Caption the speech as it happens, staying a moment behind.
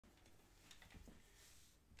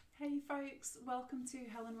Hey folks, welcome to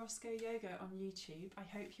Helen Roscoe Yoga on YouTube. I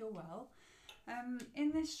hope you're well.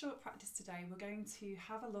 In this short practice today, we're going to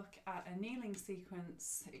have a look at a kneeling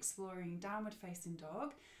sequence exploring downward facing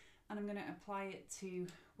dog, and I'm going to apply it to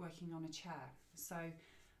working on a chair. So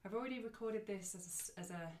I've already recorded this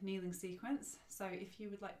as a kneeling sequence, so if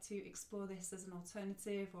you would like to explore this as an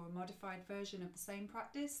alternative or a modified version of the same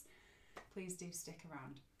practice, please do stick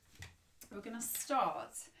around. We're going to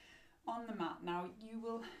start on the mat. Now you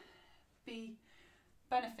will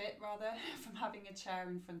benefit from having a chair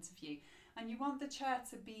in front of you, and you want the chair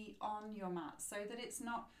to be on your mat so that it's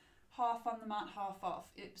not half on the mat, half off.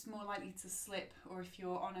 It's more likely to slip, or if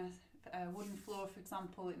you're on a wooden floor, for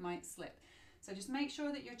example, it might slip. So just make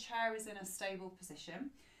sure that your chair is in a stable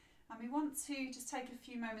position, and we want to just take a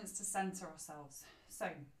few moments to center ourselves. So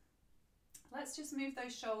let's just move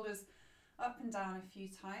those shoulders up and down a few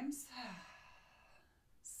times.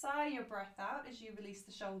 Sigh your breath out as you release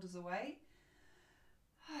the shoulders away.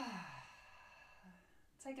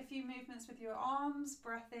 Take a few movements with your arms,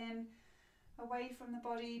 breath in, away from the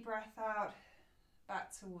body, breath out,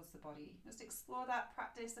 back towards the body. Just explore that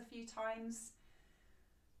practice a few times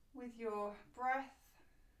with your breath,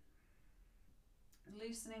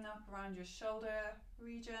 loosening up around your shoulder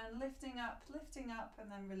region, lifting up, and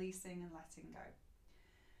then releasing and letting go.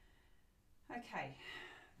 Okay.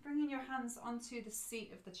 Bringing your hands onto the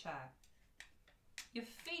seat of the chair. Your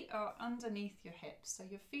feet are underneath your hips, so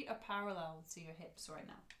your feet are parallel to your hips right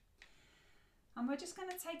now. And we're just going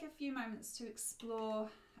to take a few moments to explore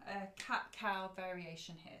a cat-cow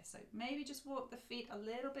variation here. So maybe just walk the feet a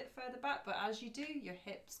little bit further back, but as you do, your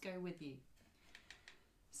hips go with you.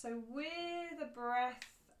 So with a breath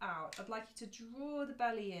out, I'd like you to draw the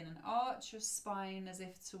belly in and arch your spine as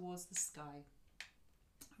if towards the sky.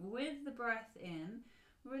 With the breath in,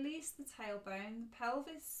 release the tailbone, the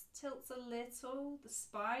pelvis tilts a little, the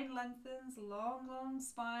spine lengthens, long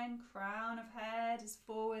spine, crown of head is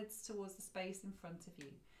forwards towards the space in front of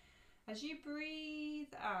you. As you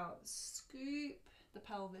breathe out, scoop the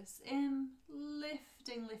pelvis in,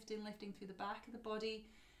 lifting through the back of the body.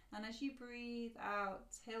 And as you breathe out,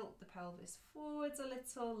 tilt the pelvis forwards a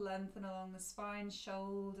little, lengthen along the spine,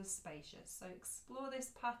 shoulders spacious. So explore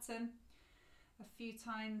this pattern a few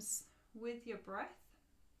times with your breath.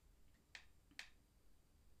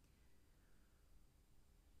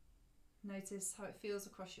 Notice how it feels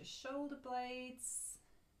across your shoulder blades.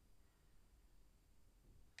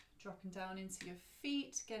 Dropping down into your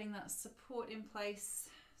feet, getting that support in place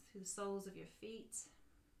through the soles of your feet.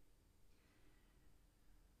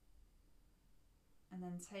 And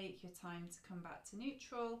then take your time to come back to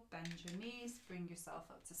neutral, bend your knees, bring yourself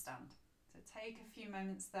up to stand. So take a few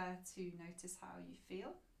moments there to notice how you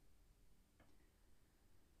feel.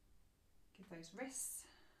 Give those wrists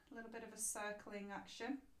a little bit of a circling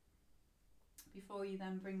action before you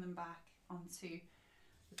then bring them back onto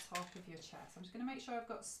the top of your chair. So I'm just going to make sure I've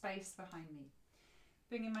got space behind me.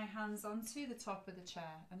 Bringing my hands onto the top of the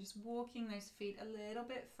chair and just walking those feet a little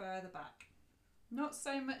bit further back. Not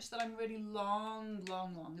so much that I'm really long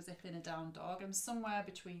as if in a down dog. I'm somewhere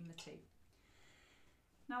between the two.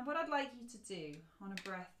 Now what I'd like you to do on a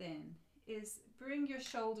breath in is bring your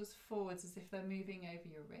shoulders forwards as if they're moving over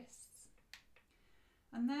your wrists.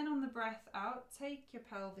 And then on the breath out, take your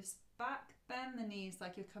pelvis back, bend the knees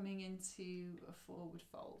like you're coming into a forward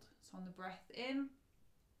fold. So on the breath in,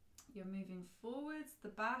 you're moving forwards, the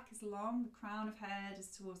back is long, the crown of head is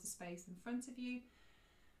towards the space in front of you.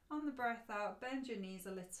 On the breath out, bend your knees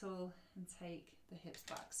a little and take the hips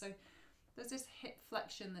back. So there's this hip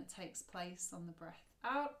flexion that takes place on the breath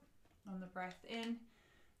out. On the breath in,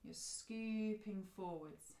 you're scooping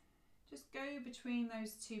forwards. Just go between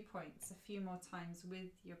those 2 points a few more times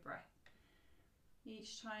with your breath.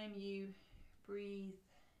 Each time you breathe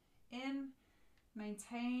in,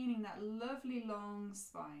 maintaining that lovely long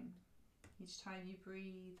spine. Each time you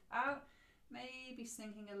breathe out, maybe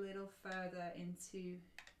sinking a little further into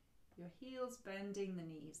your heels, bending the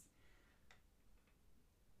knees.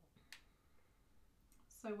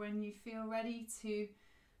 So when you feel ready to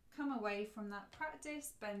come away from that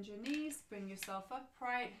practice, bend your knees, bring yourself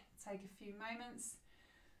upright, take a few moments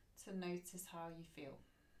to notice how you feel.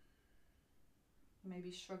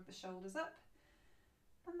 Maybe shrug the shoulders up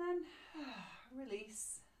and then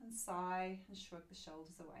release and sigh and shrug the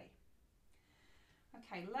shoulders away.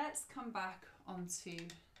 Okay, let's come back onto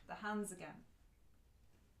the hands again.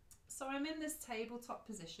 So I'm in this tabletop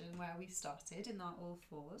position where we started in our all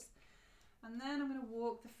fours, and then I'm going to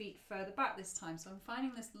walk the feet further back this time. So I'm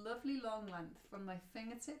finding this lovely long length from my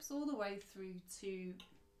fingertips all the way through to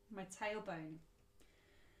my tailbone.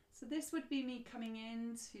 So this would be me coming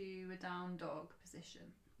into a down dog position.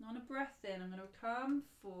 On a breath in, I'm going to come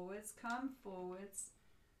forwards,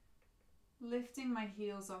 lifting my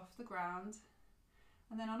heels off the ground.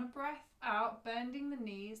 And then on a breath out, bending the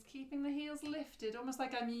knees, keeping the heels lifted, almost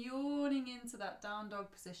like I'm yawning into that down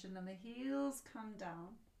dog position, and the heels come down.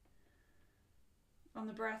 On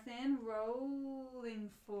the breath in,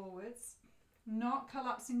 rolling forwards, not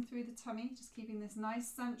collapsing through the tummy, just keeping this nice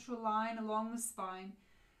central line along the spine.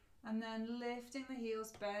 And then lifting the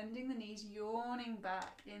heels, bending the knees, yawning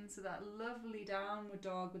back into that lovely downward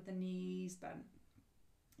dog with the knees bent.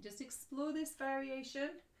 Just explore this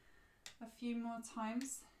variation a few more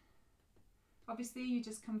times. Obviously, you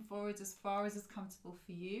just come forwards as far as is comfortable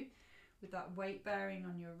for you with that weight bearing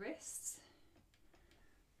on your wrists.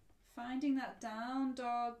 Finding that down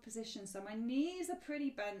dog position. So my knees are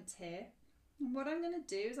pretty bent here. And what I'm going to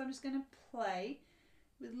do is I'm just going to play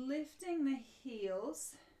with lifting the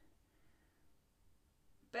heels,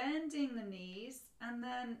 bending the knees, and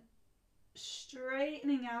then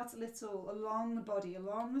straightening out a little along the body,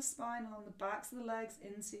 along the spine, along the backs of the legs,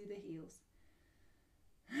 into the heels.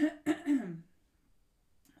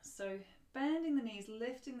 So bending the knees,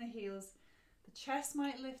 lifting the heels, the chest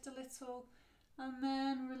might lift a little, and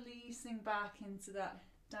then releasing back into that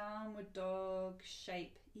downward dog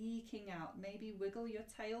shape, eking out. Maybe wiggle your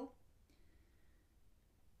tail.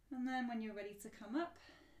 And then when you're ready to come up,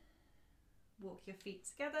 walk your feet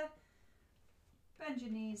together, bend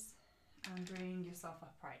your knees, and bring yourself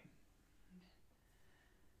upright.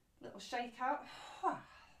 Little shake out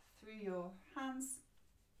through your hands.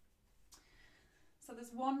 So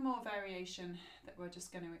there's one more variation that we're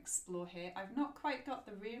just going to explore here. I've not quite got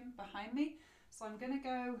the room behind me, so I'm going to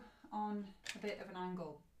go on a bit of an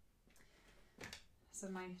angle. So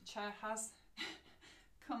my chair has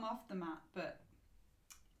come off the mat, but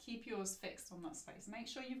keep yours fixed on that space. Make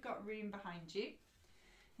sure you've got room behind you.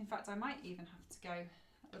 In fact, I might even have to go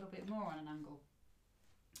a little bit more on an angle.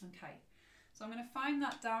 Okay, so I'm going to find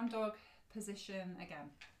that down dog position again.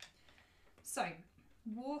 So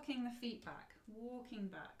walking the feet back, walking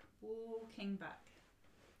back,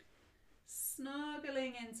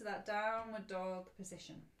 snuggling into that downward dog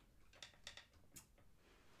position.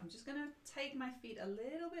 I'm just going to take my feet a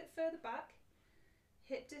little bit further back,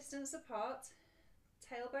 hip distance apart,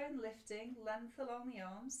 tailbone lifting, length along the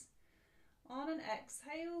arms. On an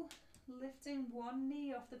exhale, lifting one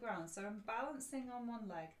knee off the ground, so I'm balancing on one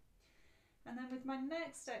leg. And then with my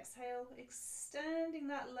next exhale, extending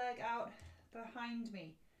that leg out behind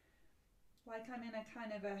me, like I'm in a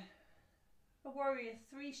kind of a warrior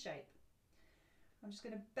three shape. I'm just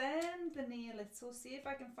going to bend the knee a little, see if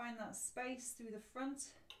I can find that space through the front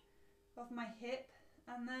of my hip,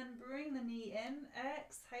 and then bring the knee in,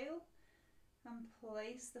 exhale, and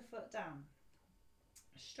place the foot down.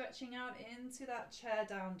 Stretching out into that chair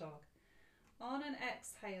down dog. On an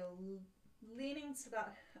exhale, leaning to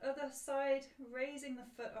that other side, raising the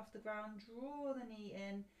foot off the ground, draw the knee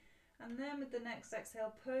in, and then with the next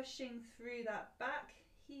exhale, pushing through that back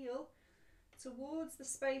heel towards the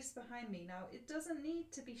space behind me. Now, it doesn't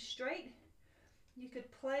need to be straight. You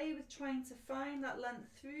could play with trying to find that length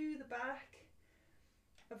through the back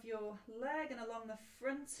of your leg and along the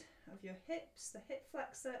front of your hips, the hip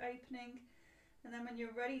flexor opening. And then when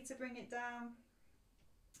you're ready to bring it down,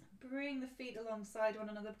 bring the feet alongside one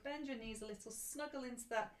another, bend your knees a little, snuggle into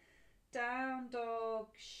that down dog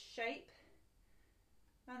shape,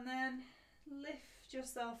 and then lift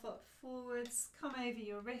yourself up forwards, come over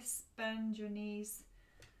your wrists, bend your knees,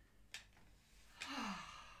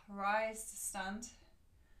 rise to stand.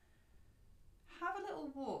 Have a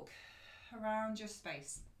little walk around your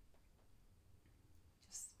space.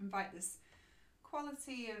 Just invite this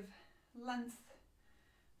quality of length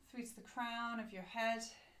through to the crown of your head.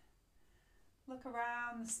 Look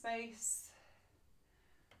around the space.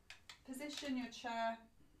 Position your chair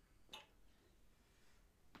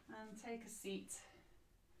and take a seat.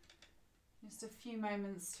 Just a few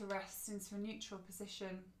moments to rest into a neutral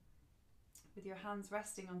position with your hands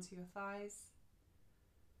resting onto your thighs.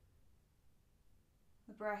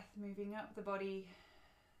 The breath moving up the body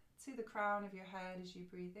to the crown of your head as you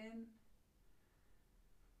breathe in.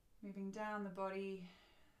 Moving down the body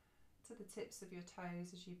to the tips of your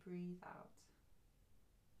toes as you breathe out.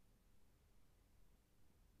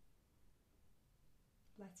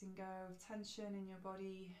 Letting go of tension in your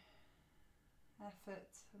body, effort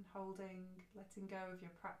and holding, letting go of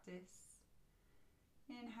your practice.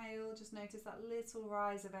 Inhale, just notice that little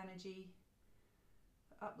rise of energy,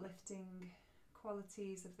 the uplifting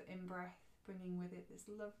qualities of the in-breath, bringing with it this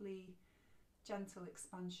lovely, gentle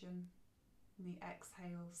expansion. And the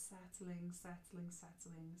exhale, settling, settling,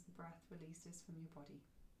 settling as the breath releases from your body.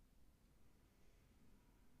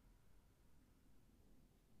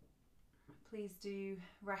 Please do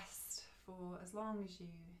rest for as long as you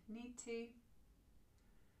need to.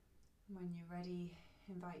 And when you're ready,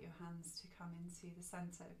 invite your hands to come into the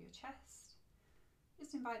centre of your chest.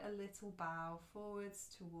 Just invite a little bow forwards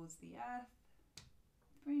towards the earth.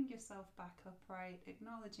 Bring yourself back upright,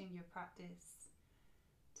 acknowledging your practice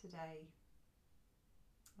today.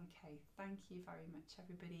 Okay, thank you very much,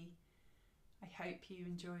 everybody. I hope you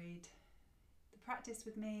enjoyed the practice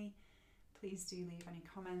with me. Please do leave any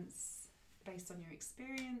comments based on your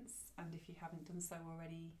experience, and if you haven't done so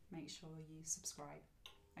already, make sure you subscribe.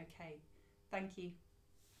 Okay, thank you.